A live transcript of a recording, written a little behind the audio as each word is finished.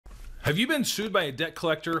Have you been sued by a debt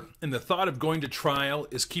collector and the thought of going to trial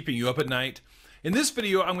is keeping you up at night? In this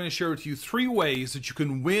video, I'm going to share with you 3 ways that you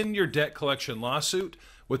can win your debt collection lawsuit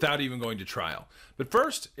without even going to trial. But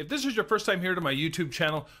first, if this is your first time here to my YouTube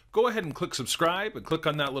channel, go ahead and click subscribe and click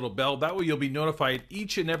on that little bell. That way you'll be notified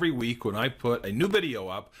each and every week when I put a new video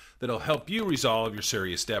up that'll help you resolve your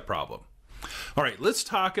serious debt problem. All right, let's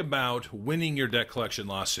talk about winning your debt collection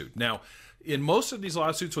lawsuit. Now, in most of these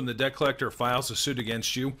lawsuits, when the debt collector files a suit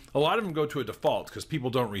against you, a lot of them go to a default because people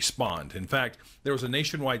don't respond. In fact, there was a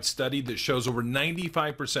nationwide study that shows over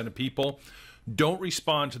 95% of people don't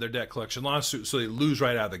respond to their debt collection lawsuit, so they lose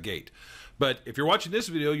right out of the gate. But if you're watching this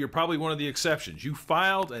video, you're probably one of the exceptions. You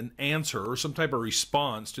filed an answer or some type of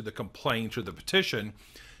response to the complaint or the petition,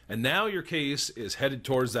 and now your case is headed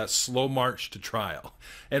towards that slow march to trial.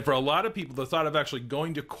 And for a lot of people, the thought of actually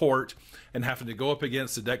going to court and having to go up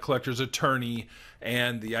against the debt collector's attorney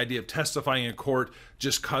and the idea of testifying in court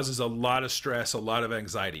just causes a lot of stress, a lot of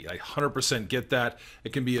anxiety. I 100% get that.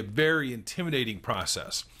 It can be a very intimidating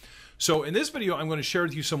process. So in this video, I'm going to share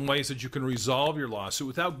with you some ways that you can resolve your lawsuit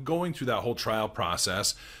without going through that whole trial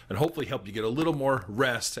process and hopefully help you get a little more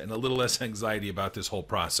rest and a little less anxiety about this whole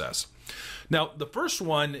process. Now, the first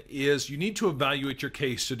one is you need to evaluate your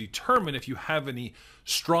case to determine if you have any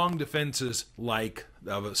strong defenses like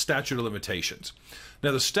statute of limitations.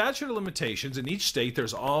 Now, the statute of limitations, in each state,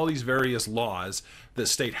 there's all these various laws that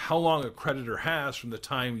state how long a creditor has from the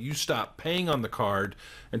time you stop paying on the card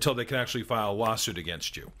until they can actually file a lawsuit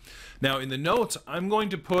against you. Now, in the notes, I'm going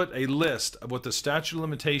to put a list of what the statute of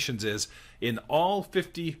limitations is in all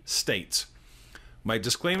 50 states. My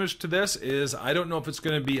disclaimers to this is I don't know if it's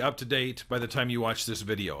going to be up to date by the time you watch this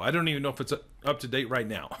video. I don't even know if it's up to date right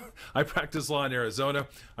now. I practice law in Arizona.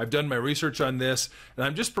 I've done my research on this, and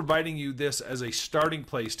I'm just providing you this as a starting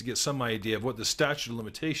place to get some idea of what the statute of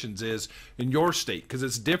limitations is in your state, because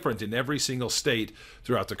it's different in every single state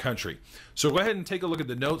throughout the country. So go ahead and take a look at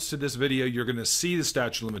the notes to this video. You're going to see the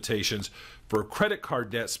statute of limitations for credit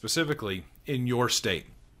card debt specifically in your state.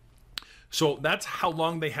 So that's how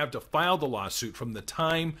long they have to file the lawsuit from the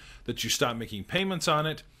time that you stop making payments on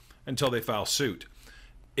it until they file suit.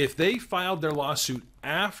 If they filed their lawsuit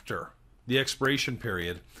after the expiration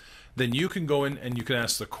period, then you can go in and you can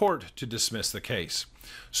ask the court to dismiss the case.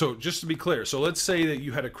 So just to be clear, so let's say that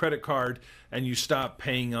you had a credit card and you stopped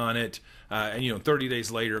paying on it and 30 days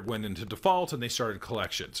later it went into default and they started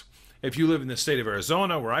collections. If you live in the state of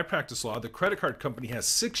Arizona where I practice law, the credit card company has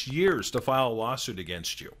 6 years to file a lawsuit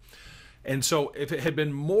against you. And so if it had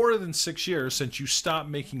been more than 6 years since you stopped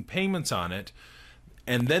making payments on it,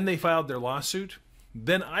 and then they filed their lawsuit,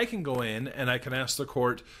 then I can go in and I can ask the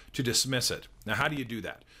court to dismiss it. Now, how do you do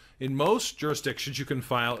that? In most jurisdictions, you can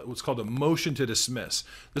file what's called a motion to dismiss.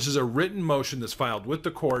 This is a written motion that's filed with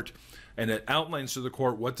the court, and it outlines to the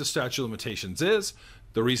court what the statute of limitations is,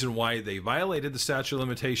 the reason why they violated the statute of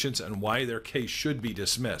limitations, and why their case should be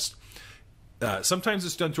dismissed. Sometimes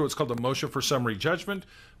it's done through what's called a motion for summary judgment,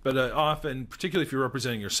 but often, particularly if you're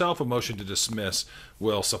representing yourself, a motion to dismiss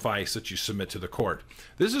will suffice that you submit to the court.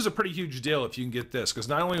 This is a pretty huge deal if you can get this, because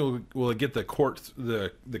not only will it get the court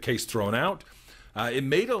the case thrown out, it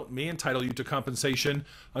may entitle you to compensation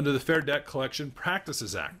under the Fair Debt Collection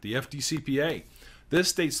Practices Act, the FDCPA. This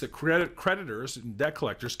states that creditors and debt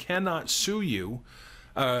collectors cannot sue you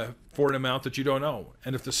for an amount that you don't owe.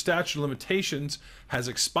 And if the statute of limitations has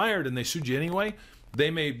expired and they sued you anyway, they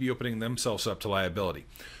may be opening themselves up to liability.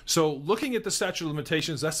 So looking at the statute of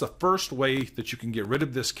limitations, that's the first way that you can get rid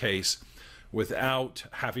of this case without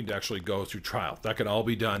having to actually go through trial. That can all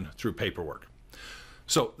be done through paperwork.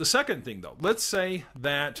 So the second thing though, let's say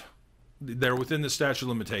that they're within the statute of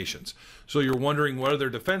limitations. So you're wondering what other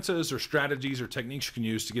defenses or strategies or techniques you can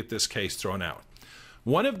use to get this case thrown out.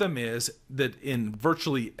 One of them is that in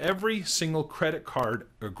virtually every single credit card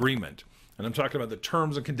agreement, and I'm talking about the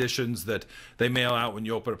terms and conditions that they mail out when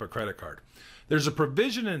you open up a credit card, there's a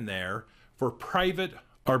provision in there for private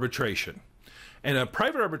arbitration. And a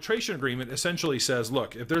private arbitration agreement essentially says,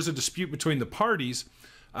 look, if there's a dispute between the parties,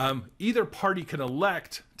 either party can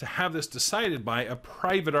elect to have this decided by a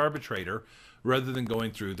private arbitrator rather than going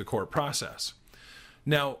through the court process.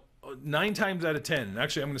 Now, 9 times out of 10, and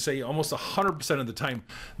actually I'm going to say almost 100% of the time,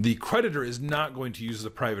 the creditor is not going to use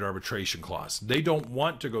the private arbitration clause. They don't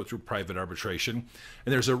want to go through private arbitration,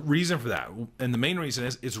 and there's a reason for that. And the main reason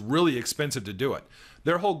is it's really expensive to do it.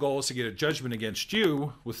 Their whole goal is to get a judgment against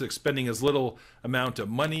you with expending as little amount of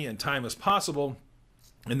money and time as possible,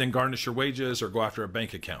 and then garnish your wages or go after a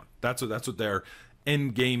bank account. That's what their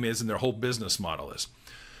end game is and their whole business model is.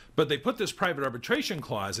 But they put this private arbitration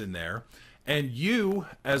clause in there, And you,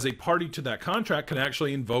 as a party to that contract, can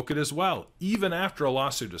actually invoke it as well, even after a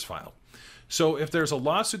lawsuit is filed. So if there's a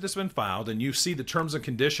lawsuit that's been filed and you see the terms and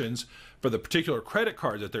conditions for the particular credit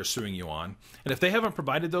card that they're suing you on, and if they haven't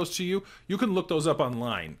provided those to you, you can look those up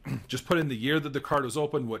online. Just put in the year that the card was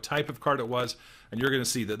opened, what type of card it was, and you're going to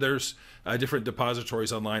see that there's different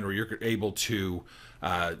depositories online where you're able to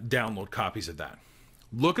download copies of that.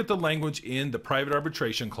 Look at the language in the private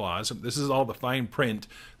arbitration clause. This is all the fine print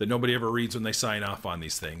that nobody ever reads when they sign off on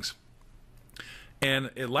these things.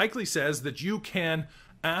 And it likely says that you can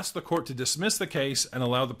ask the court to dismiss the case and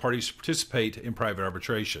allow the parties to participate in private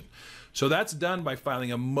arbitration. So that's done by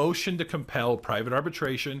filing a motion to compel private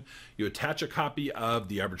arbitration. You attach a copy of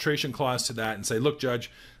the arbitration clause to that and say, look,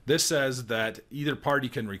 Judge, this says that either party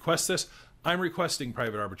can request this. I'm requesting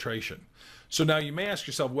private arbitration. So now you may ask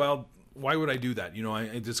yourself, well, why would I do that? You know,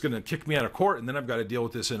 it's going to kick me out of court and then I've got to deal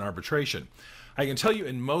with this in arbitration. I can tell you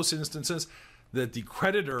in most instances that the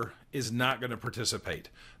creditor is not going to participate.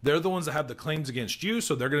 They're the ones that have the claims against you,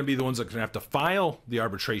 so they're going to be the ones that are going to have to file the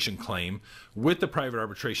arbitration claim with the private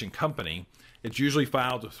arbitration company. It's usually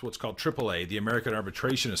filed with what's called AAA, the American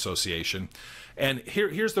Arbitration Association. And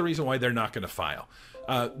here's the reason why they're not going to file.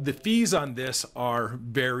 The fees on this are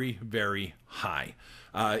very, very high.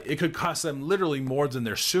 It could cost them literally more than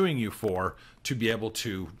they're suing you for to be able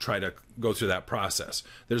to try to go through that process.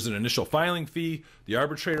 There's an initial filing fee, the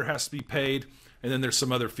arbitrator has to be paid, and then there's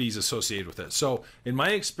some other fees associated with it. So in my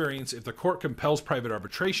experience, if the court compels private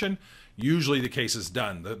arbitration, usually the case is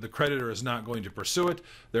done. The creditor is not going to pursue it.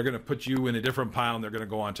 They're going to put you in a different pile and they're going to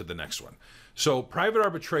go on to the next one. So private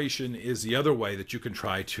arbitration is the other way that you can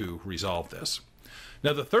try to resolve this.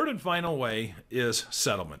 Now, the third and final way is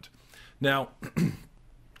settlement. Now,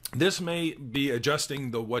 this may be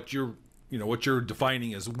adjusting what you're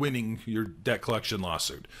defining as winning your debt collection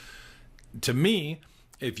lawsuit. To me,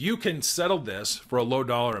 if you can settle this for a low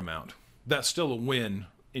dollar amount, that's still a win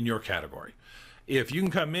in your category. If you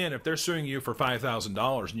can come in, if they're suing you for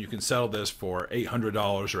 $5,000 and you can settle this for $800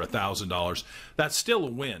 or $1,000, that's still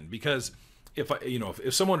a win. Because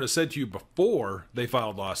if someone has said to you before they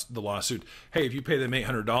filed the lawsuit, hey, if you pay them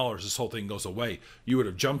 $800, this whole thing goes away, you would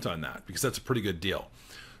have jumped on that because that's a pretty good deal.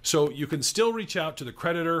 So you can still reach out to the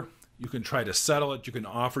creditor. You can try to settle it. You can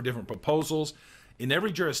offer different proposals. In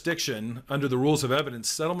every jurisdiction, under the rules of evidence,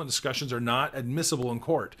 settlement discussions are not admissible in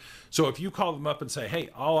court. So if you call them up and say, hey,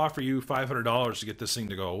 I'll offer you $500 to get this thing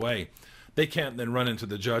to go away, they can't then run into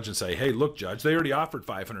the judge and say, hey, look, Judge, they already offered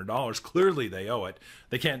 $500. Clearly they owe it.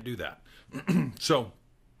 They can't do that. So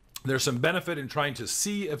there's some benefit in trying to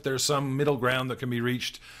see if there's some middle ground that can be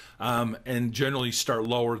reached, and generally start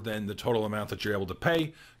lower than the total amount that you're able to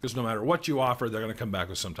pay, because no matter what you offer, they're going to come back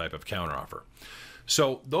with some type of counteroffer.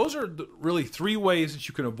 So those are really three ways that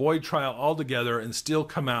you can avoid trial altogether and still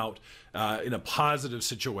come out in a positive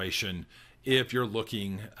situation if you're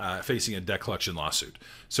facing a debt collection lawsuit.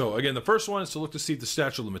 So again, the first one is to look to see if the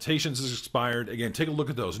statute of limitations is expired. Again, take a look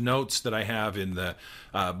at those notes that I have in the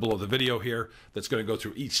below the video here that's going to go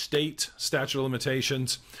through each state statute of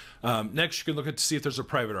limitations. Next, you can look to see if there's a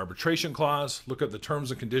private arbitration clause, look at the terms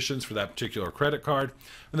and conditions for that particular credit card.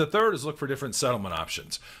 And the third is look for different settlement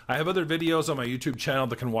options. I have other videos on my YouTube channel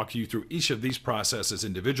that can walk you through each of these processes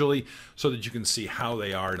individually so that you can see how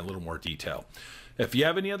they are in a little more detail. If you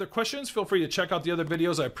have any other questions, feel free to check out the other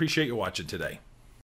videos. I appreciate you watching today.